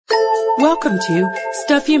Welcome to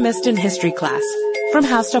Stuff You Missed in History Class from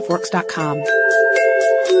HowStuffWorks.com.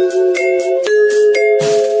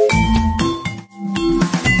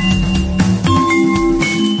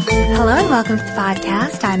 Hello and welcome to the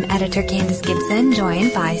podcast. I'm editor Candace Gibson,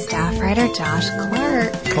 joined by staff writer Josh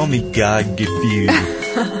Clark. Call me God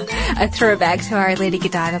Gefused. A throwback to our Lady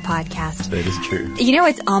Godiva podcast. That is true. You know,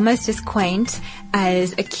 it's almost as quaint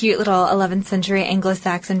as a cute little 11th century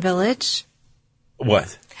Anglo-Saxon village.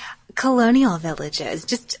 What? Colonial villages.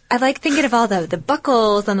 Just, I like thinking of all the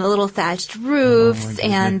buckles on the little thatched roofs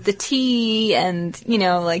and the tea and, you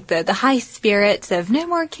know, like the high spirits of no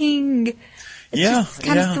more king. It's just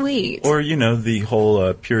kind of sweet. Or, you know, the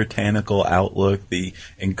whole puritanical outlook, the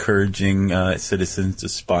encouraging citizens to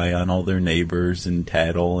spy on all their neighbors and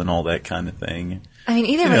tattle and all that kind of thing. I mean,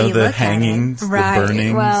 either way you look the hangings, at it. Right, the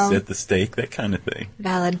burnings at the stake, that kind of thing.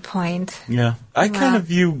 Valid point. Yeah. I kind of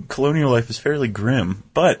view colonial life as fairly grim,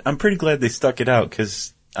 but I'm pretty glad they stuck it out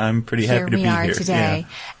because I'm pretty happy to be here. Here we are today. Yeah.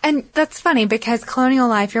 And that's funny because colonial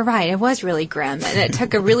life, you're right, it was really grim. And it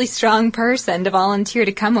took a really strong person to volunteer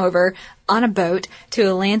to come over on a boat to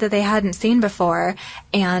a land that they hadn't seen before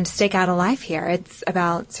and stake out a life here. It's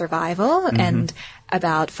about survival and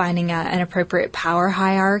about finding an appropriate power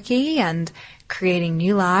hierarchy and creating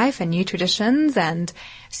new life and new traditions. And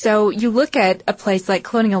so you look at a place like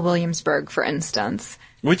Colonial Williamsburg, for instance.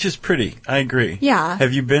 Which is pretty. I agree. Yeah.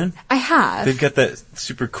 Have you been? I have. They've got that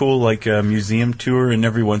super cool, like, museum tour, and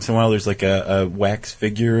every once in a while there's, like, a wax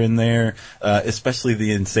figure in there. Especially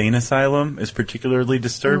the insane asylum is particularly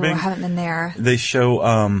disturbing. Ooh, I haven't been there. They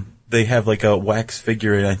show, they have, like, a wax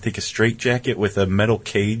figure in, I think, a straitjacket with a metal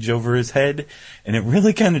cage over his head. And it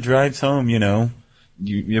really kind of drives home, you know,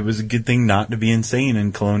 it was a good thing not to be insane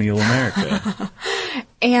in colonial America.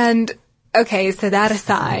 And... okay, so that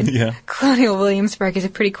aside, Colonial Williamsburg is a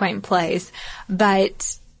pretty quaint place,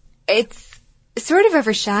 but it's sort of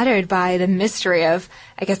overshadowed by the mystery of,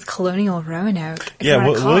 I guess, Colonial Roanoke. Yeah,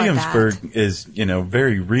 well, Williamsburg is, you know,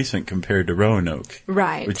 very recent compared to Roanoke.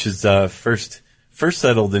 Right. Which is first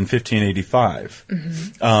settled in 1585.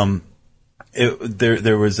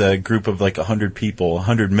 There was a group of like 100 people,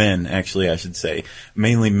 100 men, actually, I should say,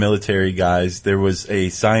 mainly military guys. There was a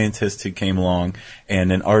scientist who came along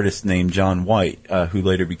and an artist named John White, who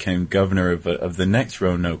later became governor of the next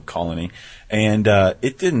Roanoke colony. And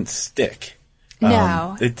it didn't stick.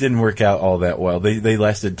 No. It didn't work out all that well. They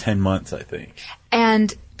lasted 10 months, I think.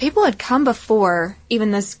 And people had come before, even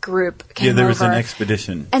this group came over. Yeah, there was an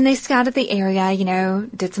expedition. And they scouted the area, you know,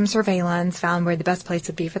 did some surveillance, found where the best place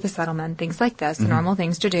would be for the settlement, things like this, the normal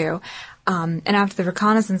things to do. And after the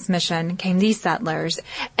reconnaissance mission came these settlers,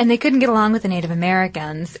 and they couldn't get along with the Native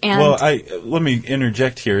Americans. And well, let me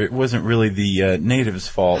interject here. It wasn't really the natives'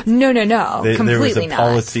 fault. No, completely there was a not.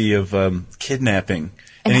 policy of kidnapping.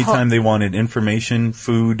 Anytime they wanted information,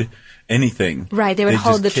 food, anything. Right, they would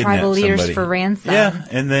hold the tribal leaders for ransom. Yeah,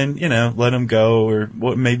 and then, you know, let them go or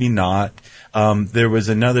maybe not. There was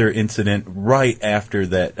another incident right after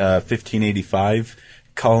that 1585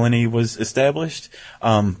 colony was established.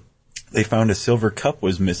 They found a silver cup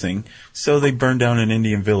was missing, so they burned down an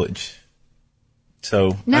Indian village.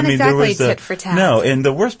 So, not exactly tit for tat. No, and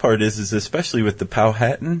the worst part is especially with the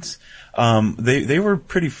Powhatans, they were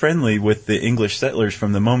pretty friendly with the English settlers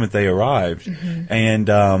from the moment they arrived. And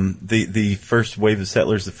the first wave of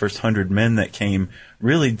settlers, the first 100 men that came,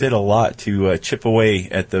 really did a lot to chip away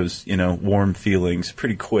at those, you know, warm feelings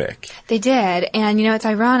pretty quick. They did. And, you know, it's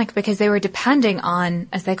ironic because they were depending on,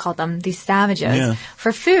 as they called them, these savages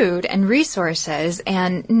for food and resources,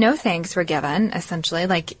 and no thanks were given, essentially,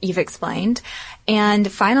 like you've explained.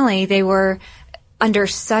 And finally, they were under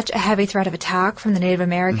such a heavy threat of attack from the Native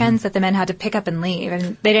Americans that the men had to pick up and leave,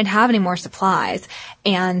 and they didn't have any more supplies.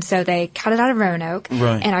 And so they cut it out of Roanoke.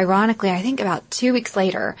 Right. And ironically, I think about 2 weeks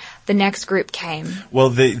later, the next group came. Well,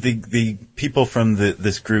 the people from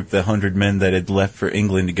this group, the 100 men that had left for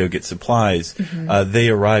England to go get supplies, they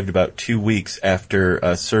arrived about 2 weeks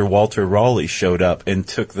after Sir Walter Raleigh showed up and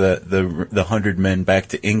took the 100 men back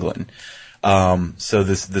to England. So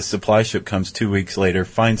the supply ship comes 2 weeks later,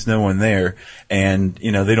 finds no one there, and,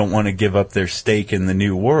 you know, they don't want to give up their stake in the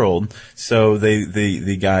new world. So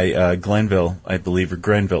the guy, Grenville,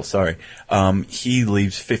 sorry, he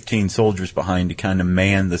leaves 15 soldiers behind to kind of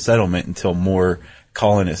man the settlement until more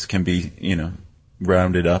colonists can be, you know,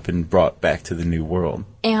 rounded up and brought back to the new world.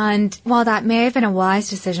 And while that may have been a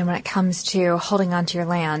wise decision when it comes to holding onto your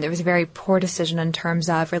land, it was a very poor decision in terms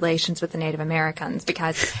of relations with the Native Americans,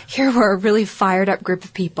 because here were a really fired up group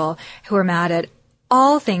of people who were mad at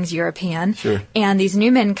all things European. Sure. And these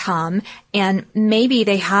new men come, and maybe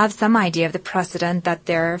they have some idea of the precedent that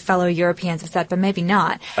their fellow Europeans have set, but maybe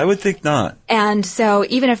not. I would think not. And so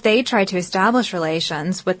even if they tried to establish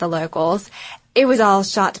relations with the locals, it was all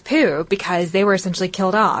shot to poo because they were essentially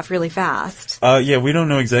killed off really fast. Yeah, we don't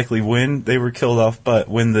know exactly when they were killed off, but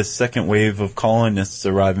when the second wave of colonists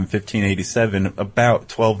arrived in 1587, about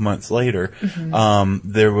 12 months later,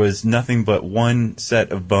 there was nothing but one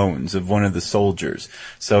set of bones of one of the soldiers.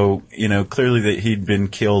 So, clearly that he'd been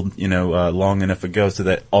killed, long enough ago so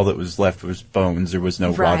that all that was left was bones. There was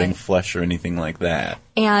no rotting flesh or anything like that.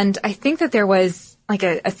 And I think that there was like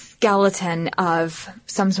a skeleton of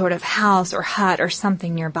some sort of house or hut or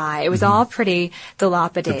something nearby. It was all pretty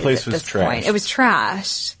dilapidated the place at was this point. It was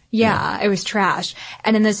trashed. Yeah, it was trashed.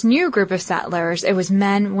 And in this new group of settlers, it was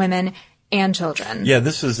men, women, and children. Yeah,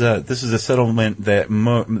 this is a settlement that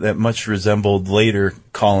that much resembled later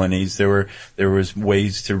colonies. There was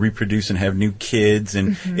ways to reproduce and have new kids,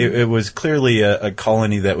 and it was clearly a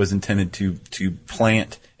colony that was intended to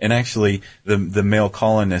plant. And actually, the male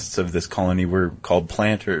colonists of this colony were called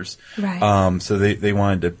planters. Right. So they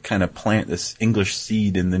wanted to kind of plant this English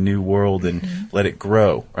seed in the new world and let it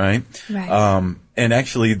grow, right? Right. And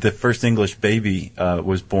actually, the first English baby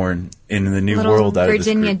was born in the New Little World out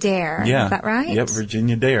Virginia of this group. Dare. Yeah. Is that right? Yep,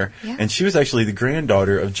 Virginia Dare. Yeah. And she was actually the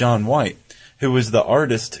granddaughter of John White, who was the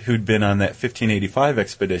artist who'd been on that 1585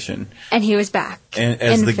 expedition. And he was back.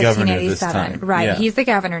 As the governor this 1587. time. Right. Yeah. He's the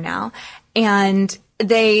governor now. And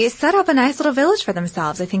they set up a nice little village for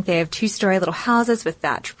themselves. I think they have 2-story little houses with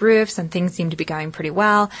thatched roofs, and things seem to be going pretty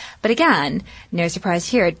well. But again, no surprise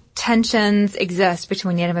here, tensions exist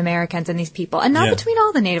between Native Americans and these people, and not between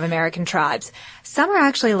all the Native American tribes. Some are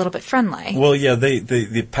actually a little bit friendly. Well, yeah, the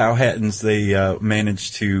Powhatans, they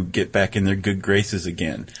managed to get back in their good graces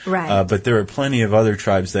again. Right. But there were plenty of other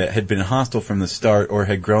tribes that had been hostile from the start or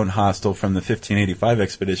had grown hostile from the 1585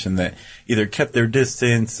 expedition that either kept their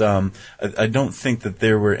distance. I don't think that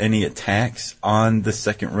there were any attacks on the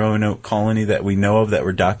second Roanoke colony that we know of that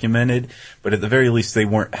were documented, but at the very least they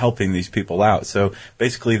weren't helping these people out. So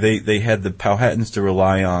basically they had the Powhatans to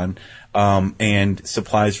rely on, and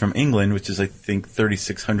supplies from England, which is, I think,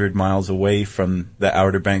 3,600 miles away from the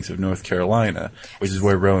outer banks of North Carolina, which is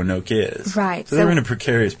where Roanoke is. Right. So they were in a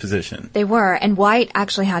precarious position. They were, and White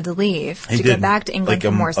actually had to leave to go back to England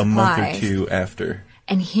for more supplies. A month or two after.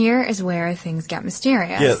 And here is where things get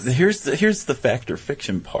mysterious. Yeah, here's the fact or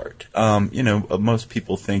fiction part. Most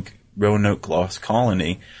people think Roanoke lost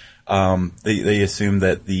colony. They assume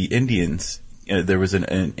that the Indians, there was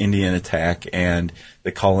an Indian attack and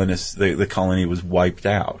the colonists, the colony was wiped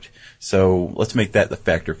out. So let's make that the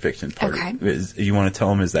fact or fiction part. Okay. You want to tell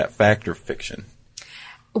them, is that fact or fiction?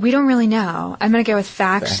 We don't really know. I'm going to go with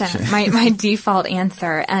faction. My default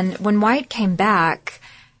answer. And when White came back,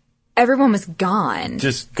 everyone was gone.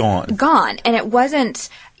 Just gone. Gone. And it wasn't,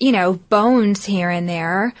 bones here and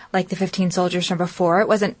there like the 15 soldiers from before. It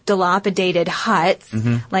wasn't dilapidated huts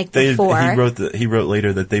like before. He wrote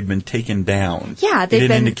later that they'd been taken down. Yeah, He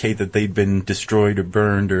didn't indicate that they'd been destroyed or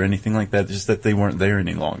burned or anything like that, just that they weren't there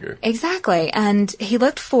any longer. Exactly. And he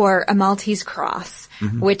looked for a Maltese cross,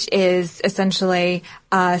 which is essentially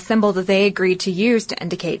a symbol that they agreed to use to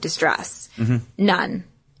indicate distress. None.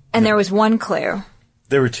 And there was one clue.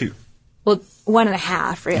 There were two. Well,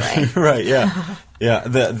 1.5, really. Right, yeah. Yeah,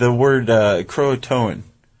 the word Croatoan,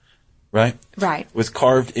 right? Right. Was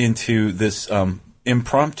carved into this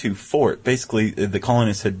impromptu fort. Basically, the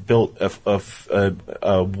colonists had built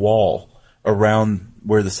a wall around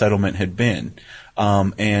where the settlement had been.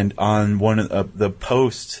 And on one of the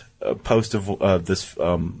post of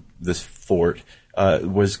this fort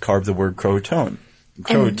was carved the word Croatoan.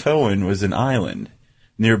 Croatoan was an island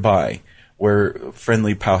nearby where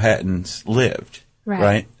friendly Powhatans lived,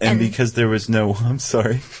 right? And because there was no, I'm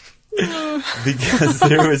sorry, because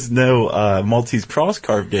there was no Maltese cross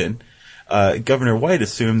carved in, Governor White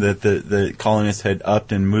assumed that the colonists had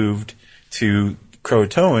upped and moved to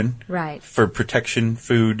Croatoan for protection,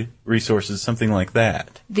 food, resources, something like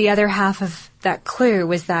that. The other half of that clue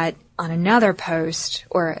was that on another post,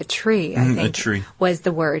 or a tree, I think, was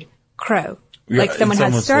the word crow. Like someone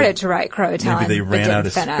had started to write Croatoan, maybe they ran out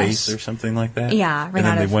of finish. space or something like that. Yeah, and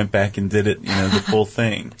then they went back and did it, the full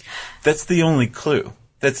thing. That's the only clue.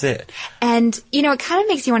 That's it. And it kind of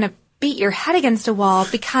makes you want to beat your head against a wall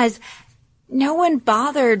because no one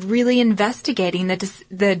bothered really investigating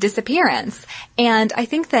the disappearance. And I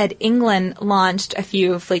think that England launched a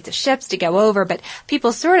few fleets of ships to go over, but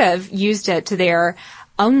people sort of used it to their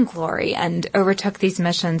own glory and overtook these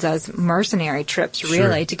missions as mercenary trips,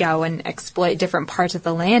 really, Sure. to go and exploit different parts of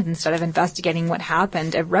the land instead of investigating what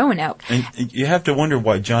happened at Roanoke. And you have to wonder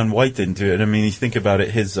why John White didn't do it. I mean, you think about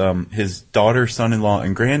it, his daughter, son-in-law,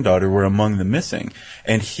 and granddaughter were among the missing.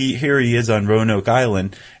 And here he is on Roanoke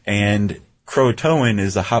Island, and Croatoan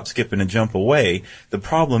is a hop, skip, and a jump away. The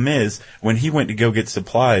problem is, when he went to go get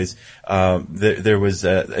supplies, there was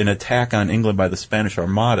an attack on England by the Spanish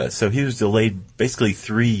Armada. So he was delayed basically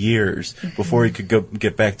 3 years before he could go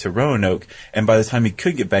get back to Roanoke. And by the time he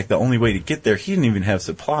could get back, the only way to get there, he didn't even have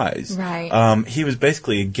supplies. Right. He was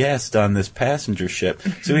basically a guest on this passenger ship.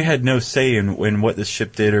 So he had no say in what the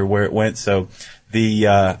ship did or where it went. So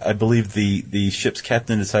I believe the ship's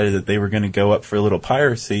captain decided that they were going to go up for a little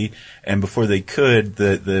piracy, and before they could,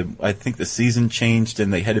 I think the season changed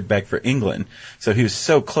and they headed back for England. So he was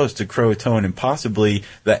so close to Croatoan and possibly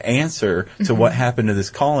the answer to what happened to this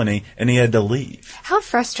colony, and he had to leave. How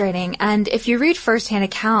frustrating. And if you read firsthand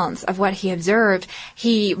accounts of what he observed,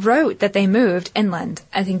 he wrote that they moved inland.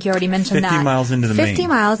 I think you already mentioned 50 that. miles into the Maine. 50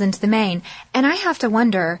 miles into the Maine. And I have to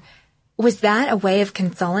wonder, was that a way of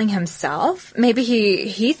consoling himself? Maybe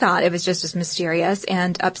he thought it was just as mysterious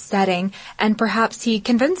and upsetting, and perhaps he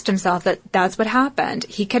convinced himself that that's what happened.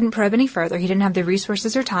 He couldn't probe any further. He didn't have the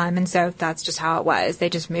resources or time, and so that's just how it was. They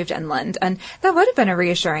just moved inland, and that would have been a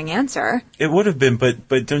reassuring answer. It would have been, but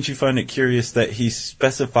don't you find it curious that he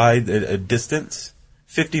specified a distance?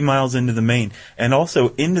 50 miles into the Maine. And also,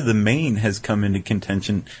 into the Maine has come into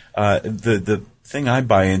contention. The thing I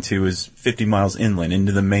buy into is 50 miles inland,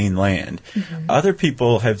 into the mainland. Other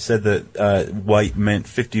people have said that White meant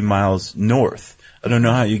 50 miles north. I don't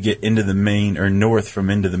know how you get into the Maine or north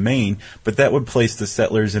from into the Maine, but that would place the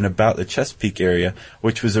settlers in about the Chesapeake area,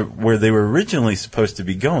 which was where they were originally supposed to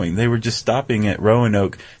be going. They were just stopping at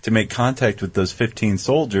Roanoke to make contact with those 15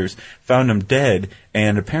 soldiers, found them dead,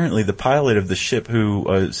 and apparently the pilot of the ship who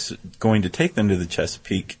was going to take them to the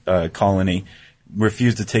Chesapeake colony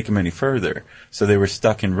refused to take them any further. So they were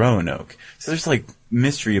stuck in Roanoke. So there's like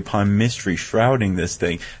mystery upon mystery shrouding this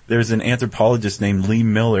thing. There's an anthropologist named Lee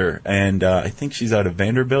Miller, and I think she's out of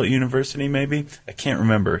Vanderbilt University, maybe? I can't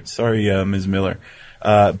remember. Sorry, Ms. Miller.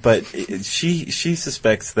 But she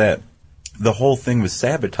suspects that the whole thing was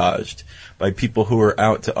sabotaged by people who were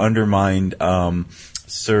out to undermine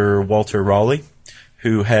Sir Walter Raleigh,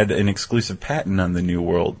 who had an exclusive patent on the New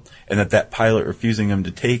World, and that pilot refusing him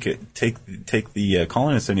to take the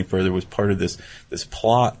colonists any further was part of this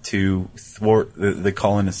plot to thwart the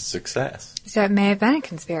colonists' success. So it may have been a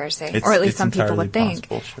conspiracy, or at least some people would think.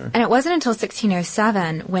 Possible, sure. And it wasn't until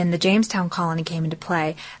 1607, when the Jamestown colony came into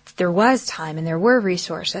play, that there was time and there were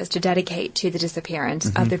resources to dedicate to the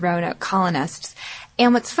disappearance of the Roanoke colonists.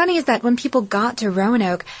 And what's funny is that when people got to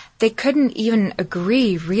Roanoke, they couldn't even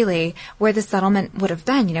agree, really, where the settlement would have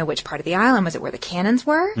been. You know, which part of the island? Was it where the cannons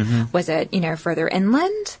were? Was it, further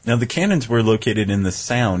inland? Now, the cannons were located in the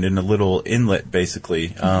Sound, in a little inlet,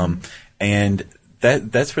 basically. And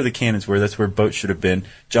that's where the cannons were. That's where boats should have been.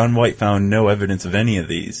 John White found no evidence of any of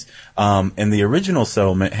these. And the original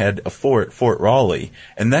settlement had a fort, Fort Raleigh.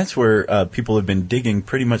 And that's where people have been digging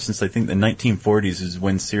pretty much since, I think, the 1940s is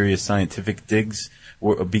when serious scientific digs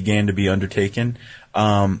began to be undertaken.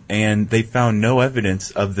 And they found no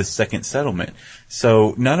evidence of the second settlement.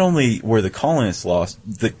 So not only were the colonists lost,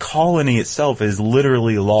 the colony itself is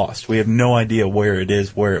literally lost. We have no idea where it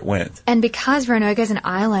is, where it went. And because Roanoke is an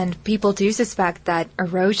island, people do suspect that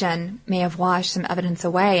erosion may have washed some evidence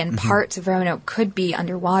away, and parts of Roanoke could be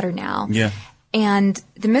underwater now. Yeah. And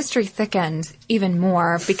the mystery thickens even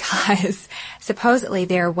more because supposedly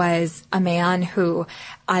there was a man who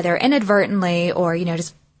either inadvertently or,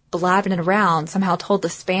 just blabbing it around, somehow told the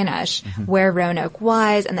Spanish where Roanoke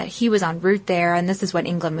was and that he was en route there, and this is what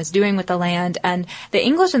England was doing with the land. And the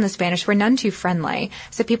English and the Spanish were none too friendly,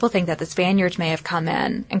 so people think that the Spaniards may have come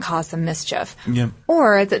in and caused some mischief. Yeah.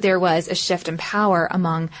 Or that there was a shift in power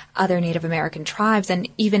among other Native American tribes, and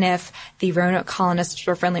even if the Roanoke colonists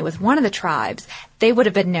were friendly with one of the tribes, they would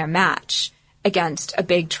have been no match against a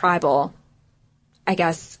big tribal, I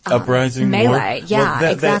guess, uprising, melee. war.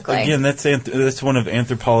 Yeah, exactly. Again, that's one of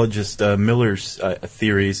anthropologist Miller's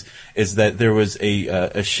theories, is that there was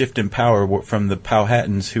a shift in power from the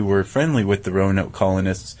Powhatans, who were friendly with the Roanoke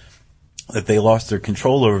colonists, that they lost their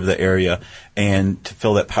control over the area, and to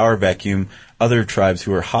fill that power vacuum, other tribes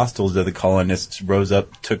who were hostile to the colonists rose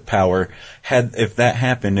up, took power. If that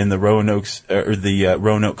happened and the Roanoke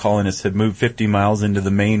colonists had moved 50 miles into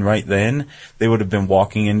the Maine right then, they would have been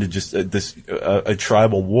walking into just a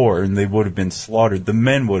tribal war, and they would have been slaughtered. The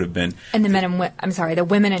men would have been. And the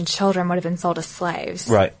women and children would have been sold as slaves.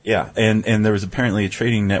 Right, yeah. And there was apparently a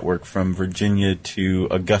trading network from Virginia to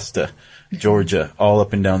Augusta, Georgia, all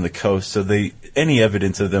up and down the coast. So any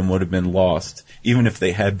evidence of them would have been lost, even if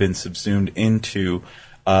they had been subsumed into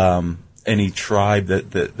any tribe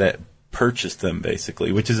that purchased them,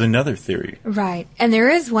 basically, which is another theory. Right. And there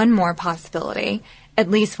is one more possibility, at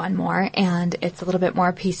least one more, and it's a little bit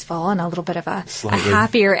more peaceful and a little bit of a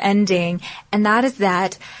happier ending, and that is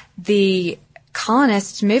that the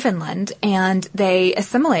colonists move inland and they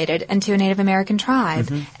assimilated into a Native American tribe,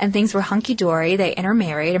 and things were hunky-dory. They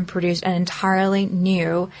intermarried and produced an entirely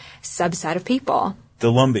new subset of people.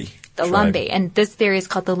 The Lumbee. The Lumbee. And this theory is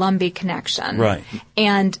called the Lumbee Connection. Right.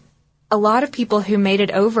 And a lot of people who made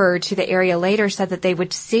it over to the area later said that they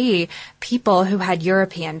would see people who had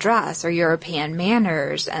European dress or European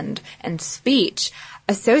manners and speech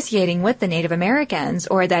associating with the Native Americans,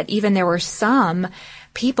 or that even there were some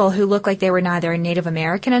people who looked like they were neither Native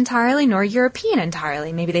American entirely nor European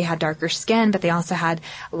entirely. Maybe they had darker skin, but they also had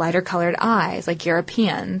lighter colored eyes, like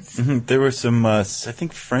Europeans. There were some, I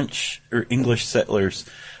think, French or English settlers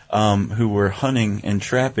who were hunting and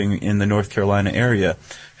trapping in the North Carolina area,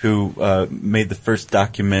 who made the first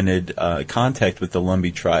documented contact with the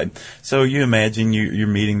Lumbee tribe. So you imagine you're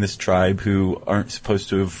meeting this tribe who aren't supposed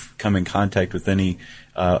to have come in contact with any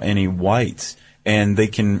whites, and they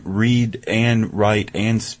can read and write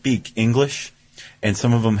and speak English. And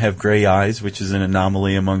some of them have gray eyes, which is an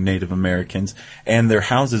anomaly among Native Americans. And their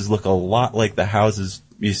houses look a lot like the houses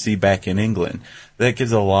you see back in England. That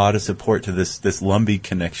gives a lot of support to this Lumbee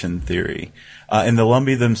connection theory. And the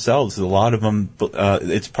Lumbee themselves, a lot of them,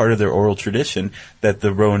 it's part of their oral tradition that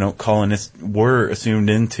the Roanoke colonists were assumed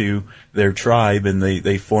into their tribe, and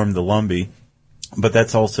they formed the Lumbee. But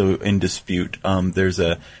that's also in dispute. There's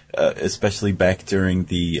especially back during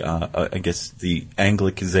the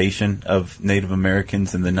Anglicization of Native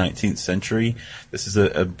Americans in the 19th century. This is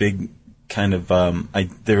a big kind of,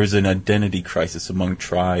 there was an identity crisis among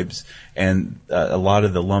tribes, and a lot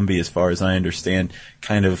of the Lumbee, as far as I understand,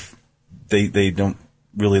 kind of, they don't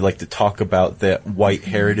really like to talk about that white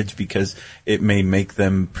heritage because it may make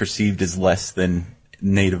them perceived as less than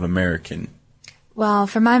Native American. Well,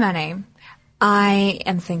 for my money, I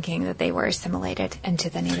am thinking that they were assimilated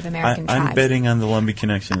into the Native American tribes. I'm betting on the Lumbee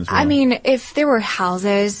connection as well. I mean, if there were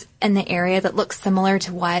houses in the area that looked similar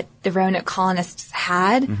to what the Roanoke colonists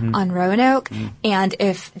had on Roanoke, and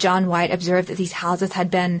if John White observed that these houses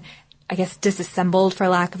had been, I guess, disassembled, for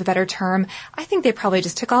lack of a better term, I think they probably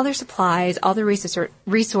just took all their supplies, all the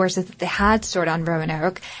resources that they had stored on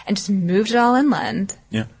Roanoke, and just moved it all inland.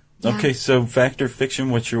 Yeah. Okay, so fact or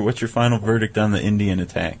fiction? What's your final verdict on the Indian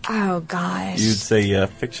attack? Oh gosh, you'd say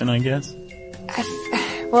fiction, I guess.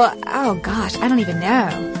 Oh gosh, I don't even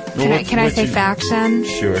know. Can I say faction?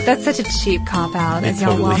 Sure. That's such a cheap cop-out, as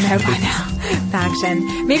y'all well know by now.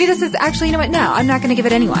 Faction. Maybe this is actually, you know what? No, I'm not going to give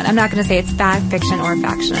it anyone. I'm not going to say it's fact, fiction, or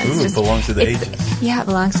faction. It belongs to the ages. Yeah, it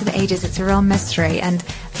belongs to the ages. It's a real mystery. And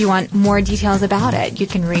if you want more details about it, you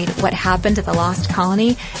can read What Happened at the Lost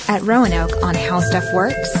Colony at Roanoke on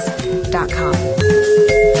HowStuffWorks.com.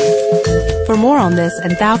 For more on this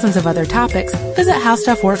and thousands of other topics, visit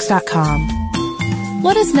HowStuffWorks.com.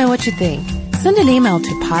 Let us know what you think. Send an email to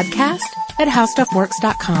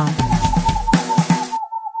podcast@HowStuffWorks.com.